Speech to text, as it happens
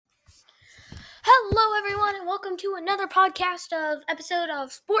Hello, everyone, and welcome to another episode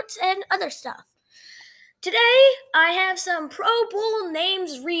of Sports and Other Stuff. Today, I have some Pro Bowl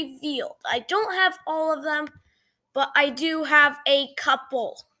names revealed. I don't have all of them, but I do have a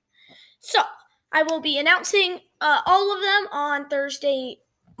couple. So, I will be announcing all of them on Thursday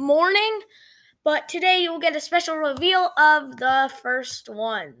morning, but today you will get a special reveal of the first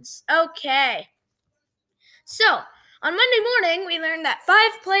ones. Okay. So, on Monday morning, we learned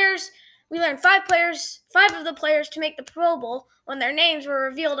five of the players to make the Pro Bowl when their names were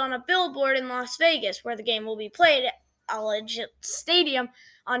revealed on a billboard in Las Vegas, where the game will be played at Allegiant Stadium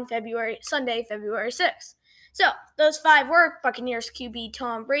on Sunday, February 6th. So, those five were Buccaneers QB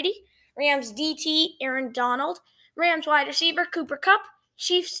Tom Brady, Rams DT Aaron Donald, Rams wide receiver Cooper Kupp,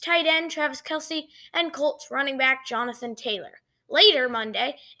 Chiefs tight end Travis Kelce, and Colts running back Jonathan Taylor. Later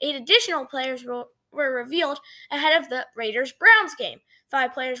Monday, 8 additional players were revealed ahead of the Raiders-Browns game.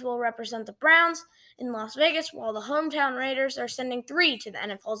 5 players will represent the Browns in Las Vegas, while the hometown Raiders are sending 3 to the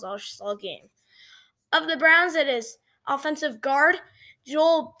NFL's All-Star game. Of the Browns, it is offensive guard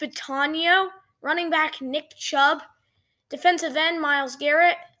Joel Bitonio, running back Nick Chubb, defensive end Myles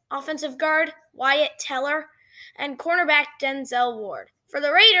Garrett, offensive guard Wyatt Teller, and cornerback Denzel Ward. For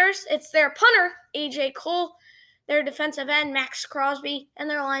the Raiders, it's their punter A.J. Cole, their defensive end Max Crosby, and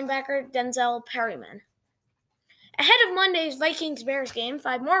their linebacker Denzel Perryman. Ahead of Monday's Vikings-Bears game,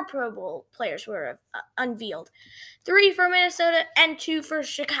 5 more Pro Bowl players were unveiled. 3 for Minnesota and 2 for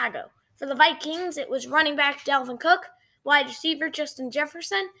Chicago. For the Vikings, it was running back Dalvin Cook, wide receiver Justin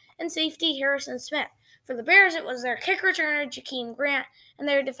Jefferson, and safety Harrison Smith. For the Bears, it was their kick returner Jakeem Grant and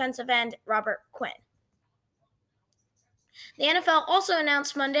their defensive end Robert Quinn. The NFL also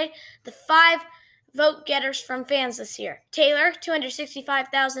announced Monday the 5 vote getters from fans this year. Taylor,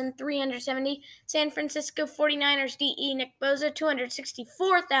 265,370. San Francisco 49ers DE Nick Bosa,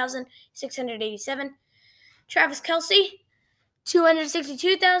 264,687. Travis Kelce,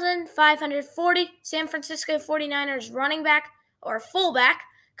 262,540. San Francisco 49ers running back or fullback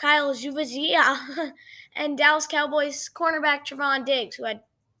Kyle Juvazia, and Dallas Cowboys cornerback Trevon Diggs, who had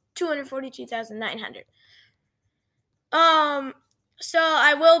 242,900. So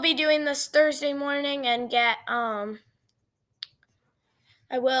I will be doing this Thursday morning and I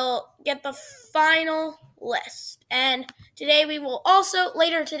will get the final list. And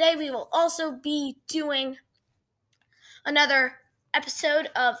later today we will also be doing another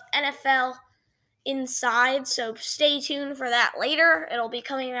episode of NFL Inside. So stay tuned for that later. It'll be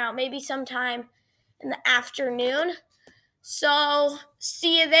coming out maybe sometime in the afternoon. So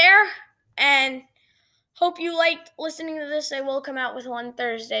see you there, and hope you liked listening to this. I will come out with one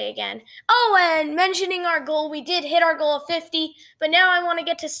Thursday again. Oh, and mentioning our goal, we did hit our goal of 50, but now I want to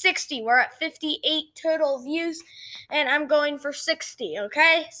get to 60. We're at 58 total views, and I'm going for 60,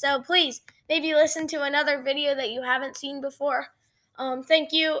 okay? So please, maybe listen to another video that you haven't seen before.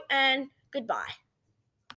 Thank you, and goodbye.